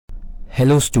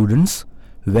Hello, students.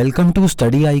 Welcome to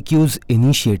Study IQ's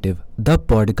initiative, the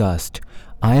podcast.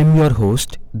 I am your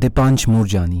host, Dipansh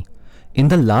Murjani. In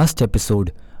the last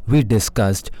episode, we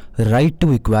discussed right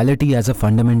to equality as a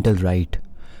fundamental right.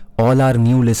 All our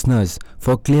new listeners,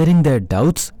 for clearing their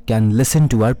doubts, can listen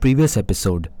to our previous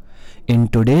episode. In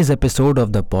today's episode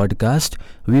of the podcast,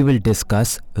 we will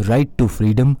discuss right to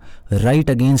freedom, right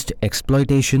against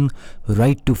exploitation,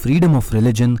 right to freedom of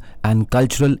religion, and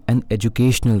cultural and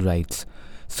educational rights.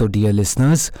 So, dear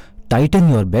listeners, tighten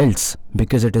your belts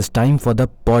because it is time for the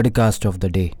podcast of the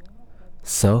day.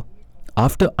 So,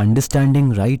 after understanding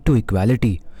right to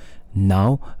equality,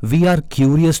 now we are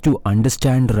curious to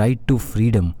understand right to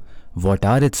freedom. What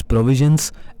are its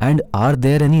provisions and are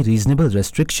there any reasonable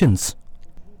restrictions?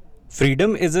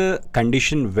 Freedom is a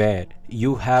condition where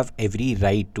you have every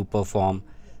right to perform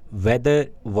whether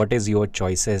what is your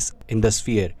choices in the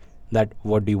sphere that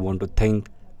what do you want to think,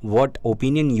 what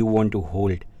opinion you want to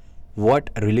hold, what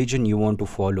religion you want to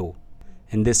follow.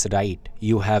 In this right,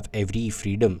 you have every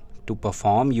freedom to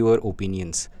perform your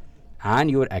opinions and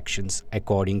your actions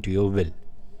according to your will.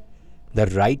 The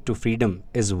right to freedom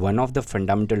is one of the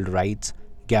fundamental rights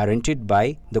guaranteed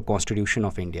by the Constitution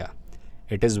of India.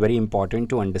 It is very important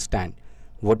to understand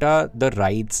what are the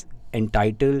rights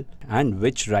entitled and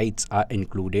which rights are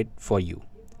included for you.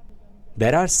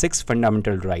 There are six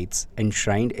fundamental rights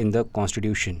enshrined in the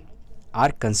Constitution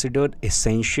are considered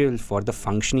essential for the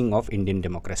functioning of Indian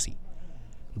democracy.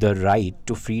 The right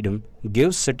to freedom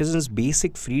gives citizens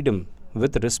basic freedom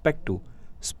with respect to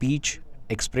speech,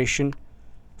 expression,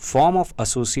 form of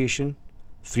association,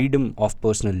 freedom of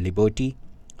personal liberty,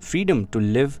 freedom to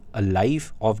live a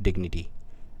life of dignity,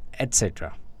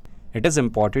 etc. It is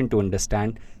important to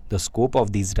understand the scope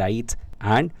of these rights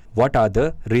and what are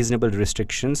the reasonable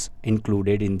restrictions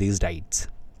included in these rights.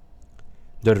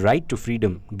 The right to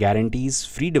freedom guarantees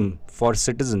freedom for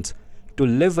citizens to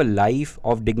live a life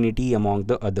of dignity among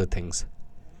the other things.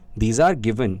 These are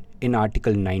given in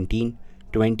Article 19,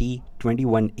 20,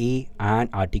 21A and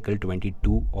Article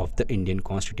 22 of the Indian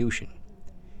Constitution.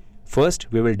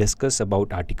 First, we will discuss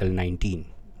about Article 19.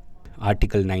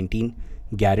 Article 19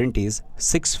 guarantees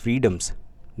six freedoms.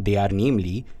 They are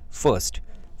namely, first,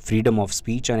 freedom of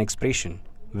speech and expression,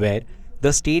 where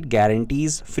the state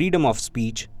guarantees freedom of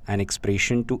speech and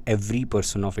expression to every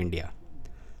person of India.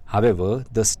 However,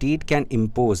 the state can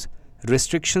impose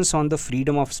restrictions on the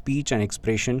freedom of speech and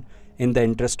expression in the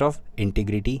interest of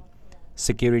integrity,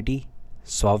 security,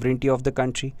 sovereignty of the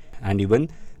country, and even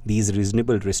these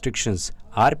reasonable restrictions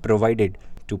are provided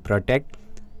to protect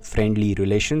friendly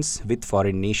relations with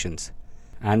foreign nations.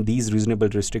 And these reasonable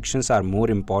restrictions are more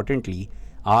importantly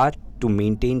are to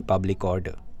maintain public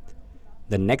order.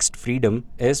 The next freedom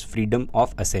is freedom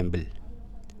of assembly.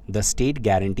 The state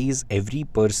guarantees every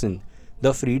person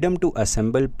the freedom to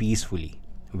assemble peacefully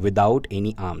without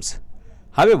any arms.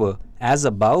 However, as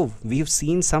above, we have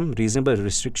seen some reasonable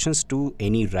restrictions to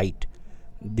any right.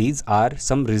 These are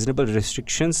some reasonable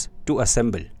restrictions to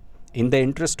assemble in the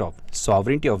interest of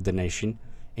sovereignty of the nation,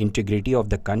 integrity of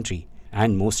the country,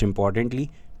 and most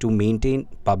importantly, to maintain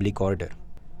public order.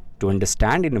 To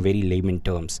understand in very layman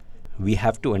terms, we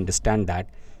have to understand that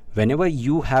whenever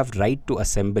you have right to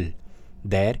assemble,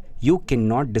 there you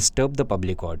cannot disturb the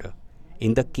public order.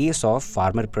 In the case of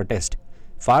farmer protest,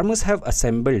 farmers have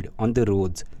assembled on the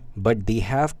roads, but they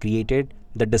have created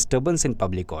the disturbance in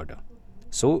public order.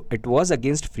 So it was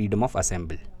against freedom of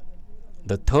assembly.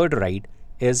 The third right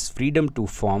is freedom to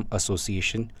form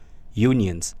association,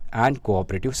 unions, and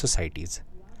cooperative societies.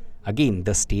 Again,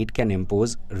 the state can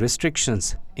impose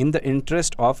restrictions in the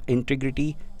interest of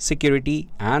integrity, security,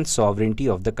 and sovereignty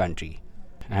of the country.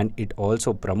 And it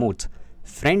also promotes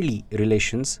friendly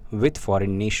relations with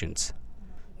foreign nations.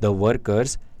 The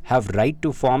workers have right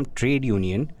to form trade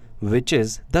union, which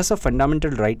is thus a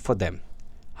fundamental right for them.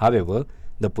 However,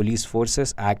 the Police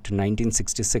Forces Act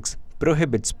 1966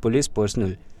 prohibits police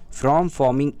personnel from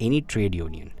forming any trade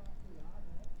union.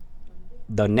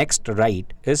 The next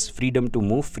right is freedom to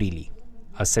move freely.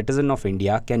 A citizen of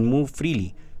India can move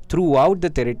freely throughout the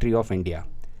territory of India,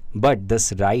 but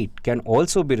this right can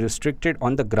also be restricted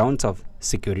on the grounds of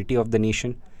security of the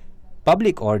nation.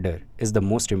 Public order is the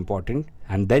most important,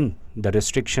 and then the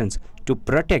restrictions to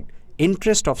protect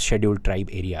interest of scheduled tribe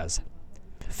areas.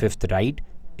 Fifth right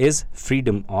is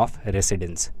freedom of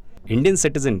residence. Indian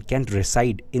citizen can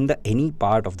reside in the any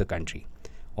part of the country,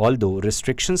 although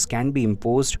restrictions can be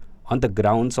imposed on the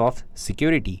grounds of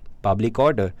security, public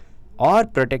order, or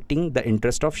protecting the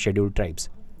interest of scheduled tribes.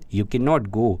 You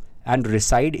cannot go and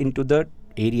reside into the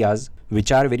areas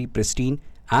which are very pristine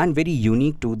and very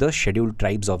unique to the scheduled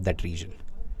tribes of that region.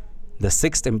 The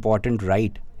sixth important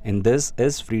right in this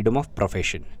is freedom of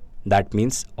profession. That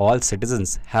means all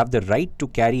citizens have the right to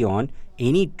carry on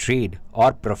any trade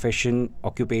or profession,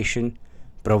 occupation,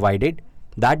 provided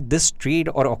that this trade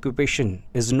or occupation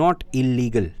is not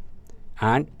illegal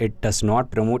and it does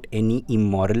not promote any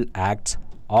immoral acts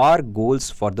or goals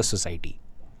for the society.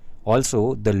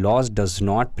 Also, the laws does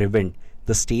not prevent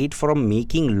the state from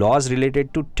making laws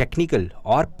related to technical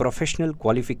or professional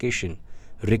qualification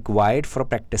required for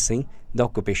practicing the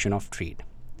occupation of trade.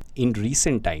 In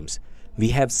recent times, we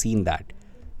have seen that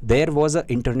there was an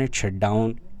internet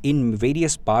shutdown in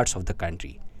various parts of the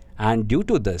country, and due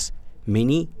to this,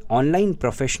 many online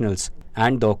professionals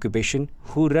and the occupation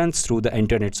who runs through the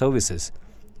internet services,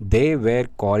 they were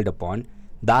called upon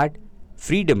that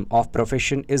freedom of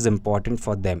profession is important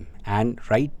for them and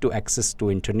right to access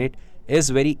to internet is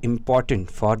very important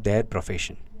for their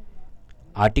profession.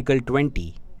 Article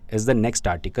 20 is the next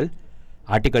article.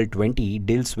 Article 20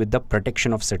 deals with the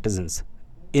protection of citizens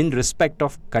in respect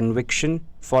of conviction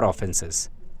for offences.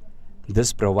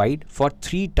 This provide for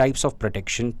three types of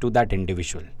protection to that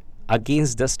individual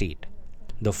against the state.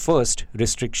 The first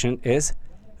restriction is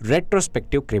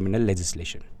retrospective criminal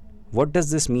legislation. What does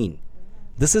this mean?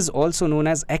 This is also known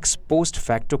as ex post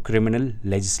facto criminal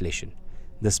legislation.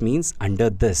 This means under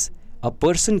this, a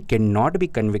person cannot be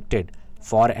convicted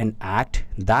for an act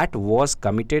that was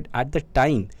committed at the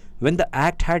time when the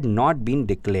act had not been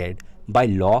declared by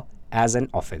law as an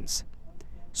offense.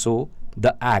 So,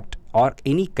 the act or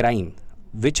any crime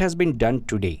which has been done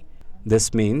today,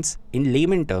 this means in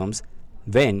layman terms,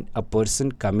 when a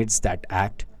person commits that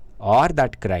act or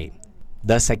that crime.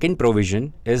 The second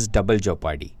provision is double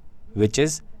jeopardy, which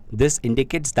is this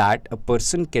indicates that a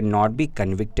person cannot be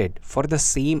convicted for the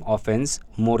same offense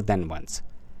more than once.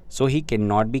 So he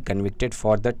cannot be convicted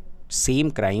for the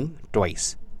same crime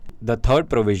twice. The third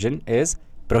provision is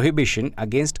prohibition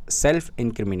against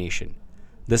self-incrimination.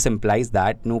 This implies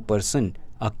that no person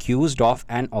accused of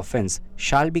an offense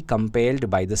shall be compelled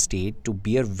by the state to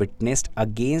bear witness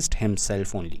against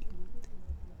himself only.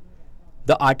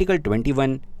 The Article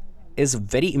 21 is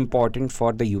very important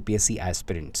for the UPSC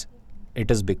aspirants. It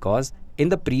is because in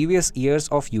the previous years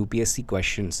of UPSC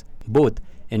questions, both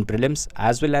in prelims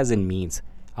as well as in mains,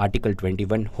 Article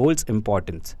 21 holds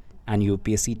importance and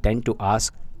UPSC tend to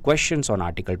ask questions on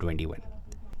Article 21.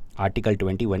 Article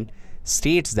 21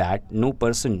 states that no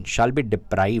person shall be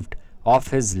deprived of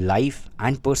his life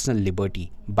and personal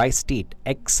liberty by state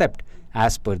except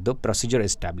as per the procedure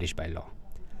established by law.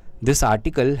 This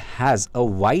article has a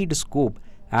wide scope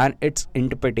and its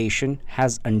interpretation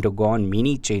has undergone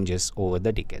many changes over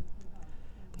the decade.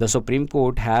 The Supreme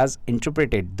Court has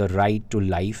interpreted the right to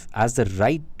life as the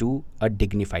right to a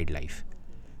dignified life.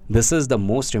 This is the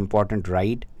most important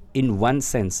right in one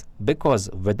sense because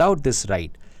without this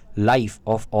right, life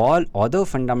of all other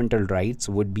fundamental rights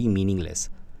would be meaningless.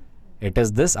 It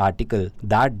is this article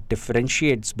that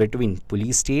differentiates between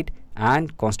police state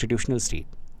and constitutional state.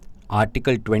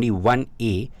 Article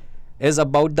 21A is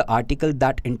about the article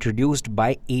that introduced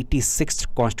by 86th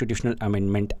Constitutional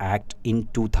Amendment Act in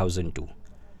 2002.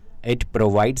 It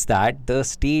provides that the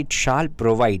state shall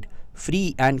provide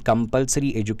free and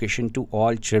compulsory education to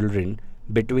all children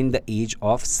between the age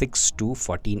of 6 to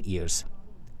 14 years.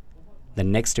 The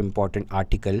next important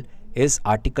article is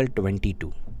Article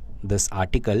 22. This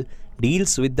article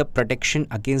deals with the protection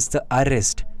against the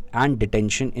arrest and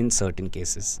detention in certain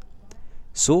cases.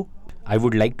 So, I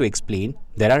would like to explain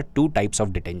there are two types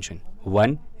of detention.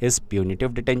 One is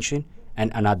punitive detention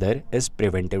and another is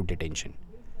preventive detention.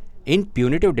 In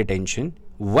punitive detention,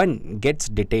 one gets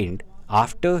detained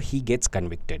after he gets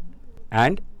convicted.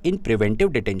 And in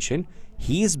preventive detention,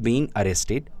 he is being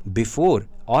arrested before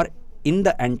or in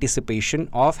the anticipation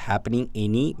of happening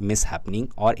any mishappening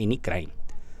or any crime.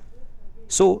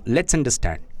 So let's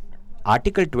understand.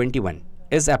 Article 21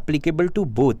 is applicable to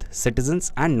both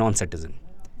citizens and non-citizens.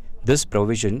 This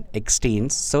provision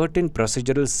extends certain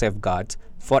procedural safeguards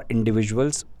for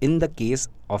individuals in the case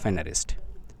of an arrest.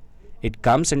 It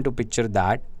comes into picture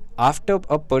that after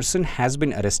a person has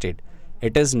been arrested,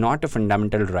 it is not a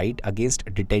fundamental right against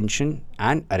detention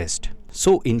and arrest.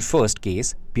 So in first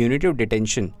case, punitive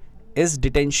detention is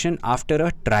detention after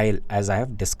a trial as I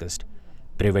have discussed.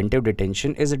 Preventive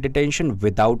detention is a detention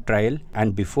without trial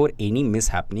and before any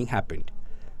mishappening happened.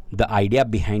 The idea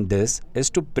behind this is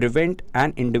to prevent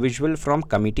an individual from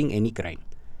committing any crime.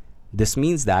 This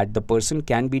means that the person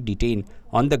can be detained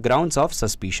on the grounds of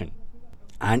suspicion.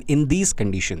 And in these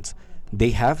conditions, they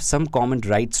have some common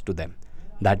rights to them.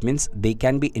 That means they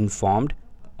can be informed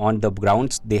on the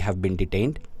grounds they have been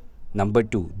detained. Number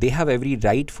two, they have every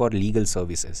right for legal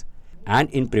services. And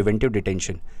in preventive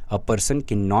detention, a person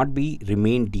cannot be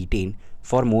remain detained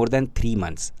for more than 3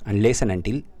 months unless and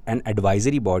until an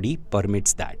advisory body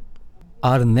permits that.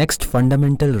 Our next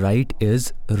fundamental right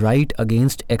is right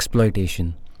against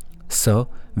exploitation. Sir,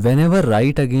 whenever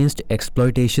right against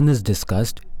exploitation is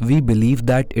discussed, we believe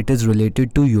that it is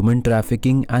related to human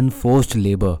trafficking and forced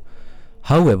labor.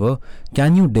 However,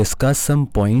 can you discuss some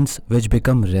points which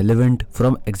become relevant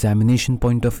from examination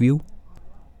point of view?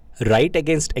 Right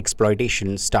against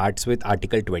exploitation starts with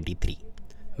Article 23,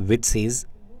 which says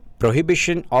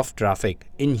prohibition of traffic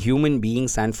in human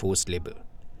beings and forced labor.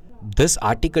 This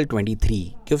Article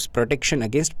 23 gives protection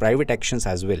against private actions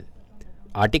as well.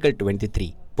 Article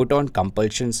 23 put on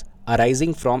compulsions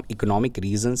arising from economic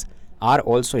reasons are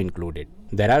also included.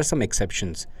 There are some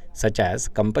exceptions, such as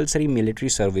compulsory military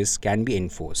service can be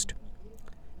enforced.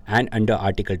 And under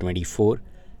Article 24,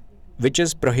 which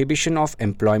is prohibition of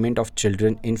employment of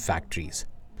children in factories.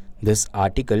 This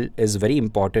article is very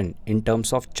important in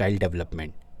terms of child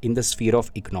development in the sphere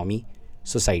of economy,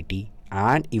 society,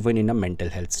 and even in a mental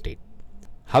health state.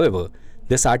 However,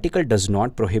 this article does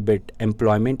not prohibit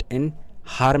employment in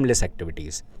harmless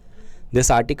activities.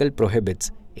 This article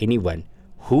prohibits anyone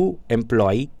who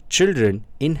employ children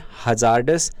in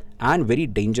hazardous and very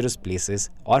dangerous places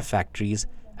or factories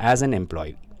as an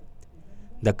employee.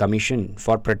 The Commission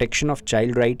for Protection of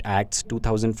Child Rights Acts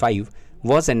 2005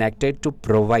 was enacted to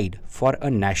provide for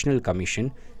a national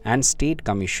commission and state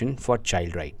commission for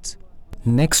child rights.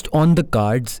 Next on the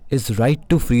cards is right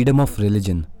to freedom of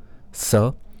religion.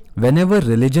 Sir, whenever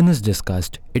religion is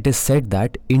discussed, it is said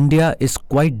that India is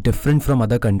quite different from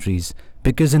other countries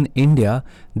because in India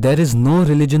there is no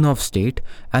religion of state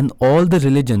and all the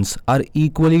religions are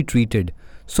equally treated.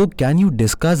 So can you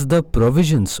discuss the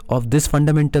provisions of this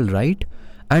fundamental right?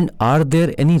 And are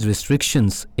there any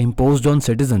restrictions imposed on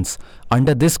citizens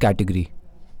under this category?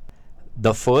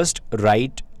 The first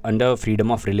right under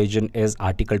freedom of religion is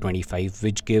Article 25,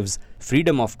 which gives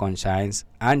freedom of conscience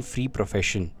and free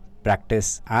profession,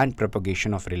 practice, and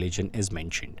propagation of religion is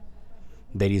mentioned.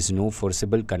 There is no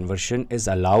forcible conversion is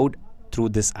allowed through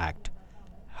this act.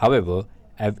 However,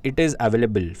 it is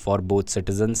available for both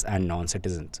citizens and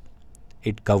non-citizens.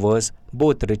 It covers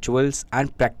both rituals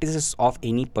and practices of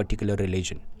any particular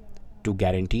religion to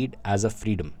guaranteed as a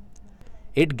freedom.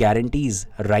 It guarantees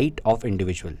right of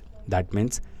individual. That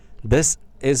means this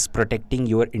is protecting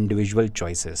your individual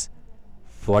choices.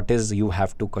 What is you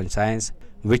have to conscience,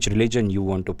 which religion you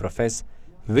want to profess,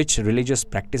 which religious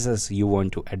practices you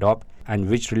want to adopt, and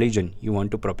which religion you want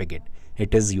to propagate.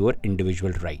 It is your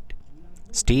individual right.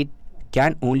 State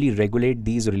can only regulate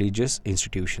these religious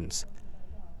institutions.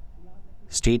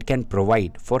 State can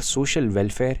provide for social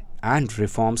welfare and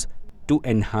reforms to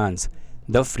enhance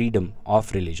the freedom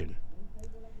of religion.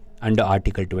 Under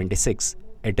Article 26,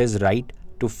 it is right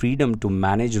to freedom to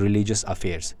manage religious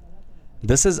affairs.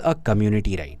 This is a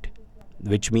community right,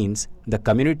 which means the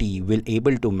community will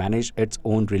able to manage its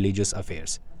own religious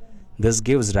affairs. This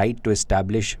gives right to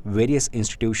establish various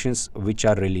institutions which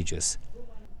are religious.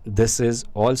 This is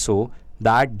also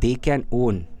that they can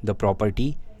own the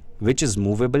property which is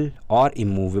movable or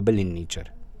immovable in nature.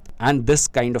 And this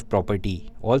kind of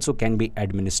property also can be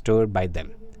administered by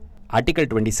them. Article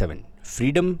 27.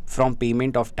 Freedom from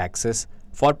payment of taxes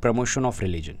for promotion of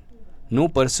religion. No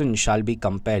person shall be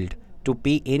compelled to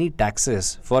pay any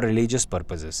taxes for religious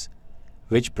purposes,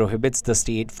 which prohibits the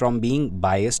state from being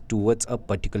biased towards a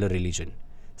particular religion.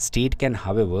 State can,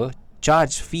 however,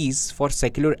 charge fees for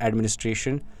secular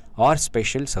administration or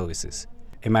special services.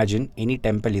 Imagine any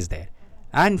temple is there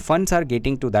and funds are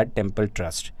getting to that temple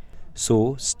trust.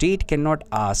 So, state cannot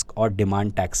ask or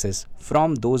demand taxes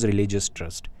from those religious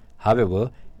trusts.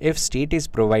 However, if state is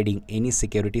providing any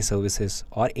security services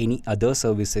or any other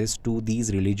services to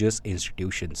these religious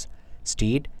institutions,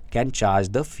 state can charge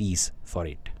the fees for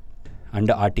it.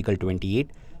 Under Article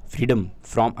 28, freedom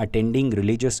from attending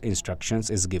religious instructions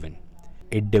is given.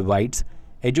 It divides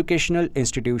educational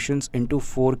institutions into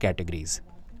 4 categories.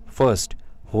 First,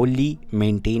 wholly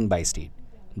maintained by state.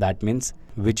 That means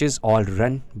which is all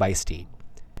run by state.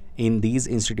 In these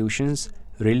institutions,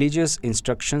 religious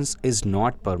instructions is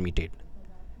not permitted.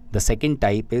 The second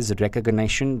type is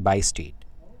recognition by state.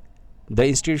 The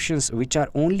institutions which are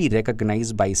only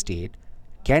recognized by state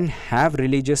can have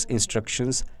religious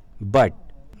instructions, but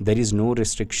there is no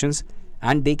restrictions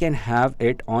and they can have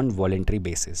it on voluntary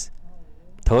basis.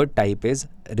 Third type is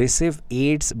receive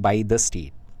aids by the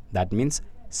state. That means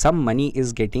some money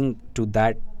is getting to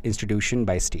that institution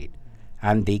by state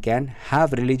and they can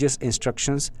have religious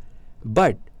instructions,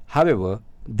 but however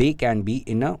they can be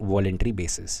in a voluntary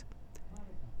basis.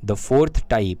 The fourth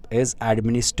type is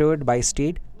administered by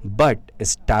state but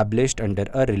established under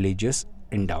a religious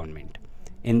endowment.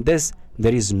 In this,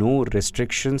 there is no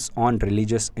restrictions on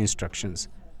religious instructions.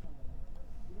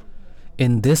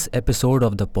 In this episode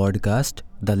of the podcast,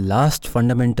 the last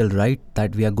fundamental right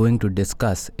that we are going to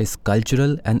discuss is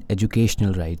cultural and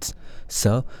educational rights.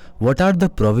 Sir, what are the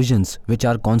provisions which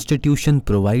our constitution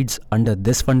provides under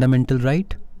this fundamental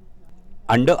right?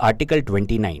 Under Article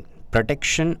 29,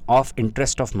 protection of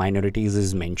interest of minorities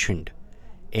is mentioned.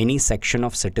 Any section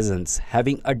of citizens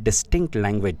having a distinct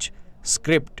language,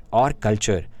 script or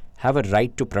culture have a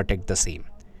right to protect the same.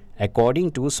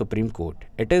 According to Supreme Court,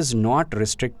 it is not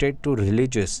restricted to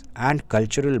religious and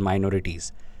cultural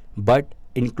minorities, but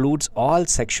includes all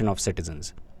section of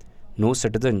citizens. No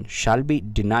citizen shall be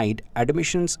denied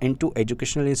admissions into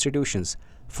educational institutions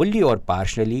fully or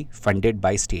partially funded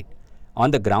by state on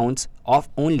the grounds of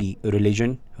only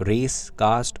religion, race,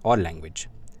 caste or language.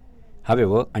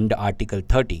 However, under Article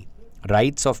 30,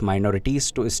 rights of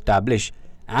minorities to establish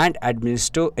and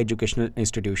administer educational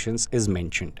institutions is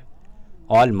mentioned.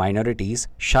 All minorities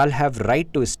shall have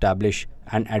right to establish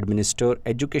and administer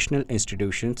educational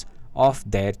institutions of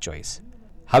their choice.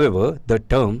 However, the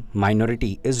term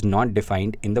minority is not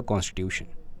defined in the Constitution.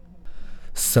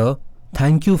 Sir,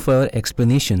 thank you for your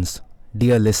explanations.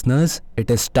 Dear listeners,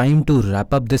 it is time to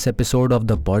wrap up this episode of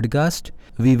the podcast.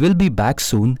 We will be back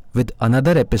soon with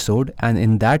another episode, and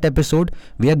in that episode,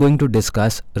 we are going to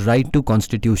discuss right to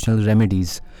constitutional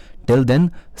remedies. Till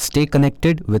then, stay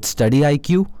connected with Study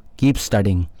IQ. Keep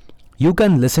studying. You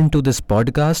can listen to this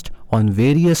podcast on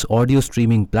various audio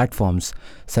streaming platforms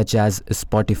such as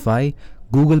Spotify,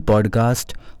 Google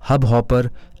Podcast,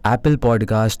 Hubhopper, Apple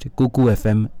Podcast, Kuku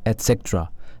FM, etc.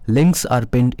 Links are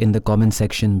pinned in the comment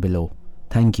section below.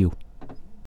 Thank you.